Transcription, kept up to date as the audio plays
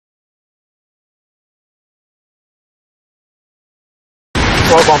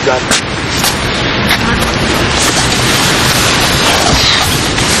Well, I'm done.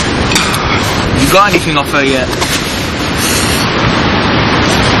 You got anything off her yet?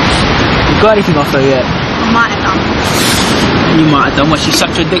 You got anything off her yet? I might have done. You might have done. What, she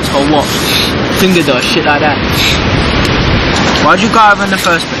sucked your dick or what? Fingered her, shit like that. Why'd you go over in the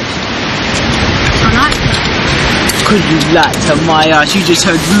first place? I like her. Because you liked her, my ass. You just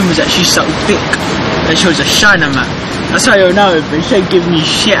heard rumours that she sucked dick. That she was a shiner man. That's how you know it, but she ain't giving you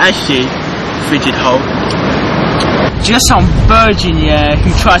shit, has she? Frigid hoe. Just some virgin, yeah, who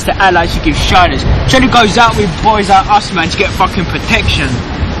tries to act like she gives shiners. She only goes out with boys like us, man, to get fucking protection.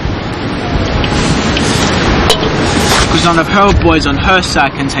 Because none of her boys on her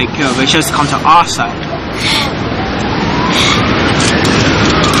side can take care of her. She has to come to our side.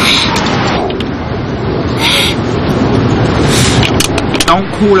 Don't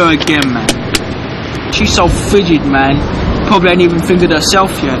call her again, man. She's so frigid, man. Probably ain't even fingered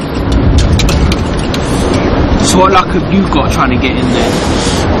herself yet. So what luck have you got trying to get in there?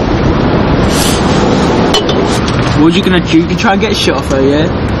 What are you gonna do? You can try and get shit off her, yeah?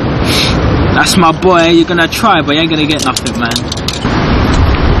 That's my boy. You're gonna try, but you ain't gonna get nothing, man.